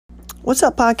What's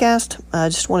up, podcast? I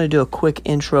just want to do a quick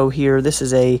intro here. This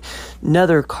is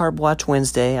another Carb Watch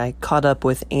Wednesday. I caught up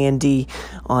with Andy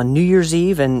on New Year's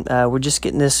Eve, and we're just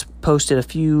getting this posted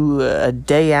a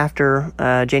day after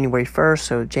January 1st,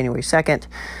 so January 2nd.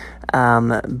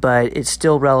 But it's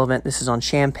still relevant. This is on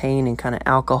champagne and kind of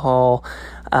alcohol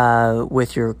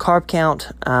with your carb count.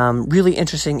 Really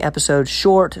interesting episode.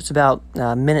 Short. It's about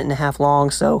a minute and a half long,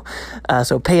 so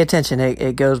pay attention.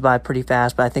 It goes by pretty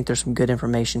fast, but I think there's some good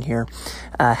information here.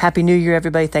 Happy New Year,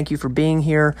 everybody. Thank you for being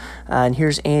here. And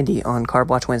here's Andy on Carb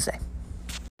Watch Wednesday.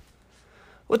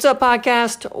 What's up,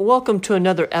 podcast? Welcome to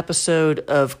another episode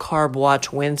of Carb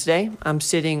Watch Wednesday. I'm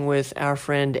sitting with our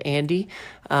friend Andy.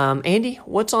 Andy,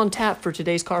 what's on tap for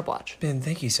today's Carb Watch? Ben,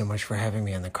 thank you so much for having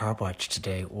me on the Carb Watch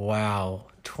today. Wow,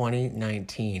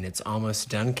 2019. It's almost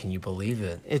done. Can you believe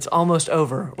it? It's almost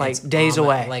over, days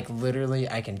away. Like literally,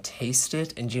 I can taste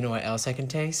it. And do you know what else I can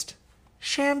taste?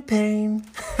 Champagne.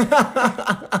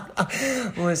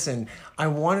 Listen, I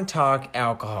want to talk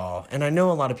alcohol, and I know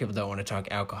a lot of people don't want to talk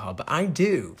alcohol, but I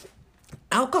do.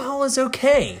 Alcohol is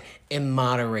okay in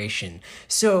moderation.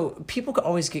 So people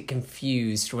always get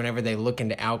confused whenever they look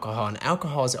into alcohol, and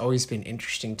alcohol has always been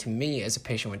interesting to me as a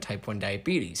patient with type 1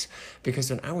 diabetes, because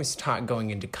when I was taught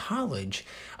going into college,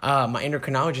 my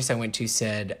endocrinologist I went to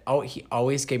said, he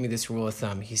always gave me this rule of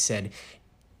thumb. He said,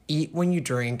 eat when you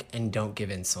drink and don't give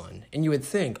insulin. And you would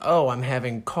think, I'm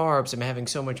having carbs, I'm having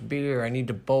so much beer, I need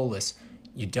to bolus.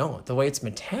 You don't. The way it's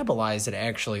metabolized, it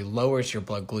actually lowers your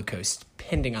blood glucose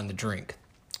depending on the drink.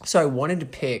 So I wanted to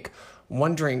pick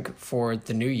one drink for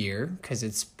the new year because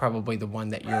it's probably the one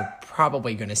that you're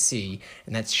probably going to see,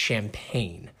 and that's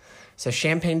champagne. So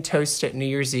champagne toast at New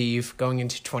Year's Eve going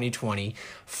into 2020.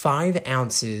 5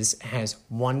 ounces has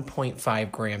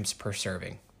 1.5 grams per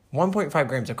serving. 1.5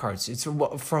 grams of carbs. It's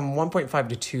from 1.5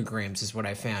 to 2 grams is what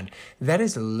I found. That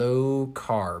is low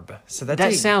carb. So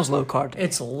that sounds low carb.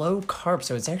 It's low carb,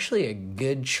 so it's actually a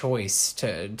good choice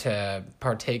to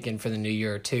partake in for the new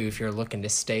year too if you're looking to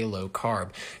stay low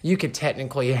carb. You could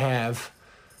technically have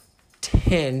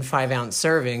 10 5-ounce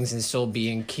servings and still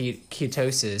be in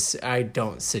ketosis. I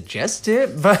don't suggest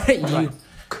it, but you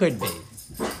could be.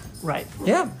 Right.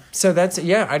 Yeah. So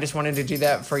I just wanted to do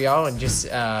that for y'all and just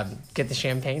get the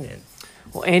champagne in.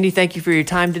 Well, Andy, thank you for your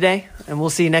time today, and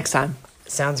we'll see you next time.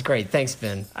 Sounds great. Thanks,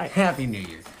 Ben. Happy New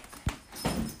Year.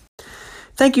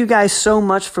 Thank you guys so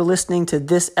much for listening to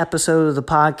this episode of the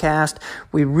podcast.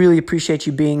 We really appreciate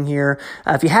you being here.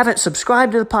 If you haven't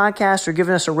subscribed to the podcast or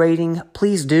given us a rating,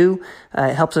 please do.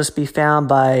 It helps us be found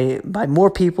by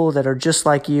more people that are just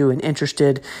like you and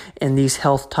interested in these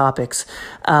health topics.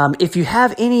 If you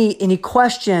have any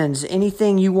questions,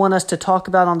 anything you want us to talk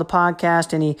about on the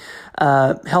podcast, any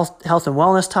health and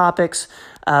wellness topics,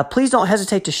 please don't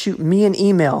hesitate to shoot me an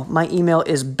email. My email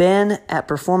is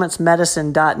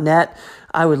ben@performancemedicine.net.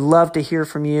 I would love to hear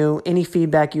from you, any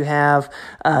feedback you have,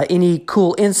 any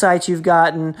cool insights you've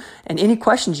gotten, and any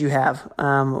questions you have.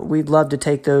 We'd love to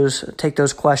take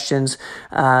those questions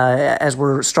as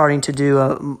we're starting to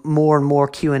do more and more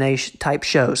Q&A type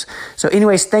shows. So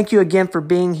anyways, thank you again for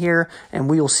being here, and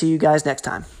we will see you guys next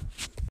time.